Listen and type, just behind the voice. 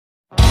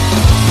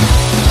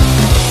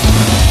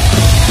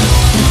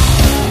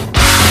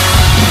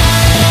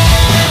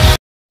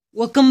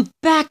Welcome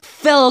back,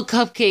 fellow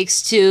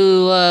cupcakes,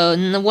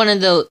 to one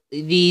of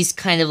these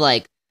kind of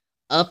like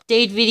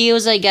update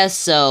videos, I guess.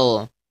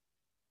 So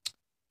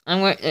I'm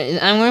going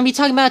to be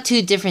talking about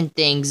two different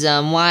things.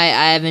 Why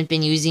I haven't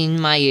been using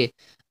my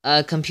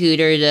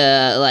computer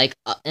to like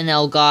an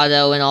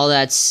Elgato and all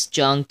that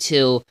junk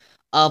to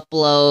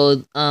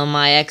upload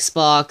my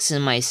Xbox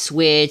and my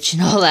Switch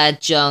and all that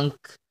junk.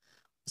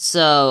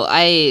 So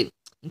I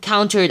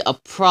encountered a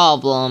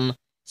problem.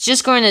 It's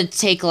just going to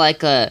take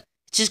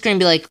it's just going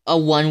to be like a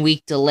 1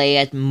 week delay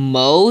at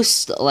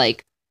most.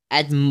 Like,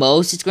 at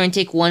most, it's going to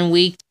take 1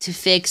 week to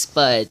fix,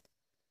 but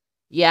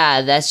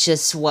yeah, that's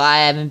just why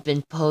I haven't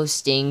been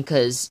posting,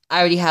 because I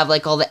already have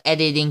like all the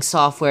editing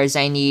softwares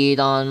I need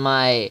on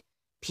my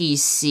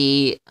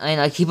PC,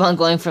 and I keep on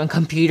going from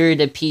computer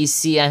to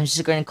PC. I'm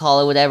just going to call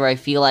it whatever I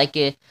feel like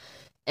it.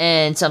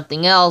 And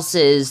something else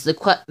is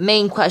the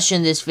main question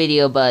in this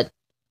video, but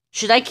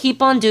should I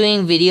keep on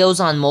doing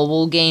videos on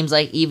mobile games,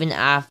 like, even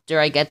after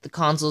I get the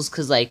consoles?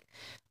 Because, like,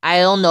 I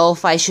don't know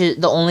if I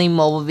should, the only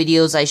mobile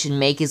videos I should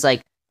make is,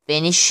 like,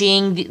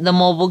 finishing the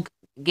mobile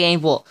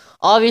game. Well,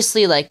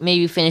 obviously, like,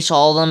 maybe finish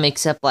all of them,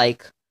 except,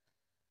 like,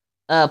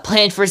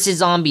 Plants vs.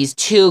 Zombies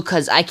 2,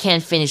 because I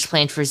can't finish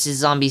Plants vs.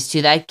 Zombies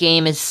 2. That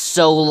game is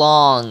so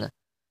long.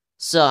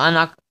 So, I'm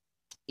not,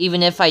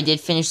 even if I did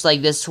finish,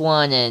 like, this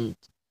one, and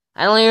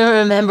I don't even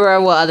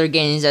remember what other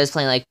games I was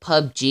playing, like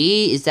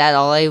PUBG. Is that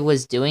all I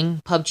was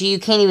doing? PUBG, you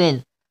can't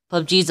even...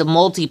 PUBG is a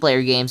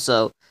multiplayer game,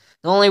 so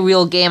the only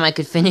real game I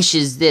could finish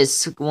is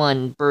this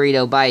one,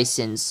 Burrito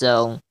Bison,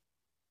 so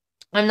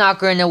I'm not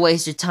going to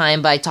waste your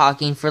time by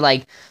talking for,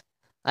 like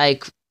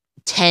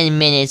 10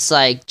 minutes,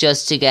 like,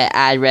 just to get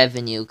ad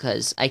revenue,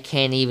 because I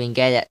can't even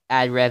get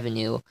ad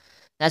revenue.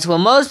 That's what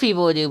most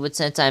people would do, but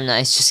since I'm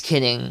nice, just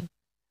kidding.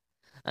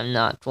 I'm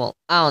not. Well,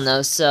 I don't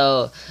know.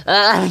 So,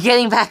 I'm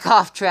getting back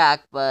off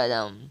track, but,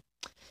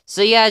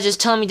 so yeah, just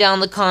tell me down in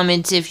the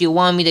comments if you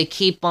want me to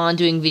keep on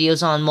doing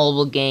videos on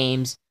mobile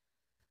games.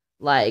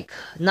 Like,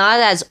 not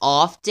as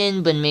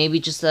often, but maybe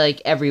just, like,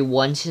 every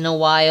once in a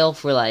while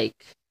for, like,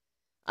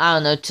 I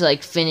don't know, to,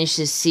 like, finish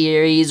this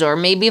series. Or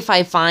maybe if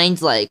I find,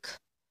 like,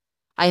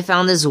 I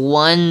found this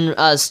one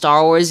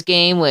Star Wars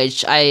game,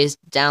 which I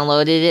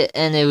downloaded it,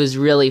 and it was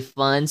really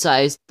fun, so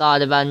I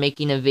thought about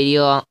making a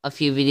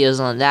few videos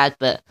on that,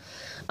 but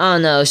I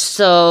don't know.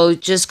 So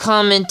just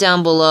comment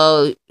down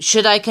below,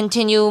 should I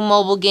continue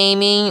mobile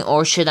gaming,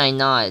 or should I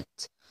not?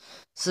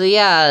 So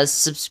yeah,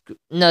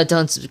 no,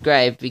 don't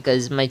subscribe,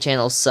 because my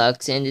channel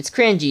sucks, and it's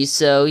cringy,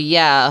 so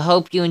yeah,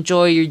 hope you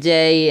enjoy your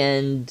day,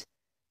 and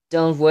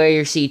don't wear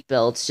your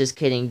seatbelts. Just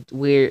kidding,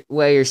 wear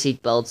your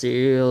seatbelts, or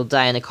you'll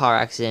die in a car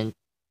accident.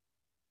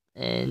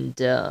 And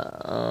to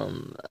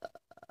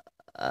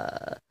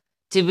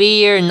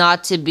be or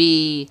not to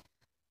be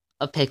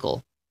a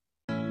pickle.